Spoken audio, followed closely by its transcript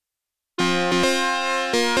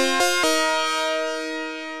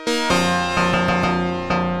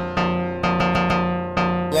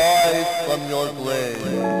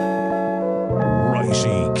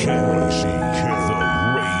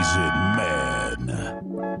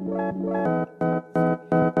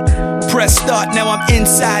Press start, now I'm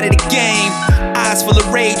inside of the game. Eyes full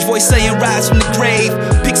of rage, voice saying rise from the grave.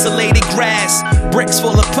 Pixelated grass, bricks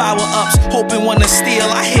full of power-ups. Hoping one to steal,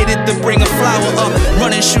 I hit it to bring a flower up.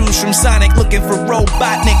 Running shoes from Sonic, looking for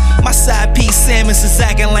Robotnik. My side piece Samus is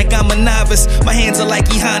acting like I'm a novice. My hands are like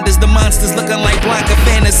E-Hondas, the monsters looking like Blanca.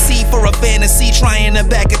 Fantasy for a fantasy, trying to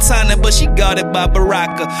back Katana, but she guarded by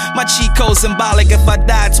Baraka. My cheat code symbolic, if I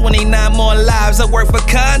die 29 more lives, I work for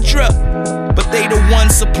Contra. But they the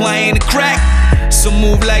ones supplying the crack. So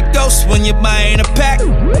move like ghosts when you're buying a pack,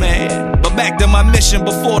 man. But back to my mission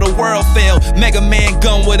before the world fell. Mega Man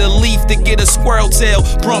gun with a leaf to get a squirrel tail.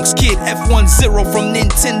 Bronx Kid F10 from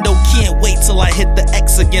Nintendo. Can't wait till I hit the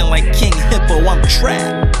X again like King Hippo. I'm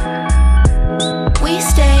trapped. We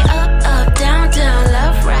stay up, up, down, down,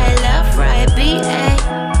 left, right, B-A.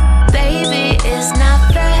 Baby, it's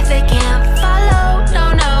not fair, they can't follow,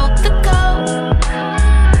 don't know the code.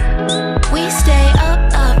 We stay up,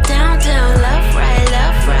 up, down, down, left,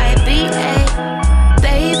 right, B-A.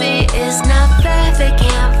 Baby, it's not fair, they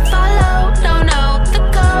can't follow, don't know the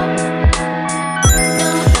code.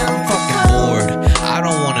 I'm fucking bored, I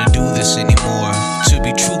don't wanna do this anymore. To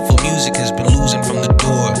be truthful, music has been losing from the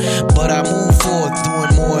door. But I move forward,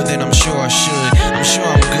 doing more than I'm sure I should. I'm sure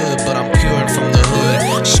I'm good, but I'm pure from the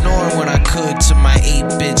hood. Snoring when I could to my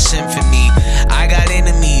 8-bit symphony. I got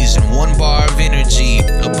enemies and 1 bar of energy.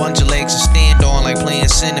 A bunch of legs to stand on like playing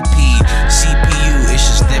Centipede. CPU, it's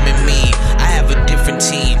just them and me. I have a different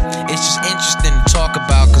team. It's just interesting to talk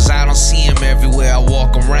about, cause I don't see them everywhere I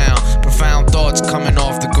walk around. Profound thoughts coming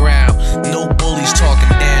off the ground. No bullies talking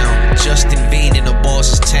down. Just invading a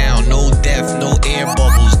boss's town. No death, no air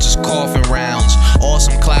bubbles, just coughing rounds.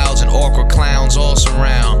 Awesome clouds and awkward clowns all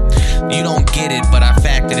surround. You don't get it, but I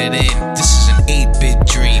factored it in. This is an 8-bit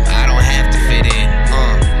dream, I don't have to fit in.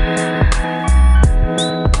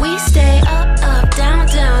 We stay up, up, down,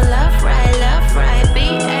 down, left, right,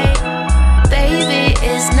 B-A. Baby,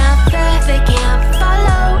 it's not fair, they can't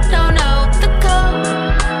follow, don't know the code.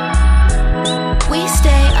 We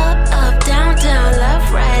stay up, up, down, down,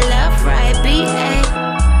 left, right, B-A.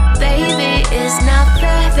 Baby, it's not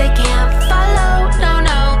fair, they can't follow, don't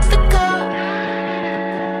know the code.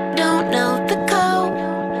 Don't know the code.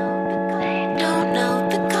 Don't know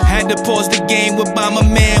the code. Had to pause the game with Bomber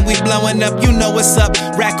Man, we blowing up, you know what's up.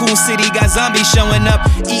 Raccoon City got zombies showing up.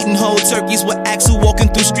 Eating whole turkeys with Axel walking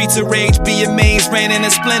through streets of rage. Be amazed, ran in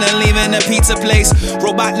a splinter, leaving a pizza place.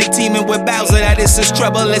 Robotnik teaming with Bowser, that is his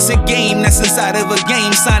trouble. It's a game that's inside of a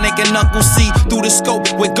game. Sonic and Uncle C through the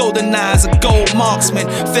scope with golden eyes, a gold marksman.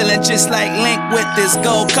 Feeling just like Link with this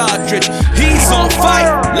gold cartridge. He's on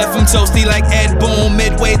fire, left him toasty like Ed Boon.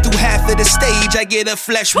 Midway through half of the stage, I get a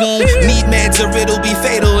flesh wound. Need meds or it'll be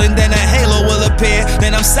fatal, and then a halo will appear.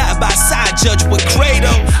 Then I'm side by side, judge with Kratos.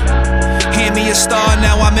 Hand me a star,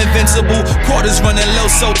 now I'm invincible. Quarters running low,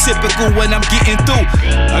 so typical when I'm getting through.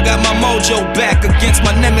 I got my mojo back against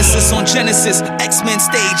my nemesis on Genesis. X-Men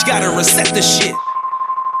stage, gotta reset the shit.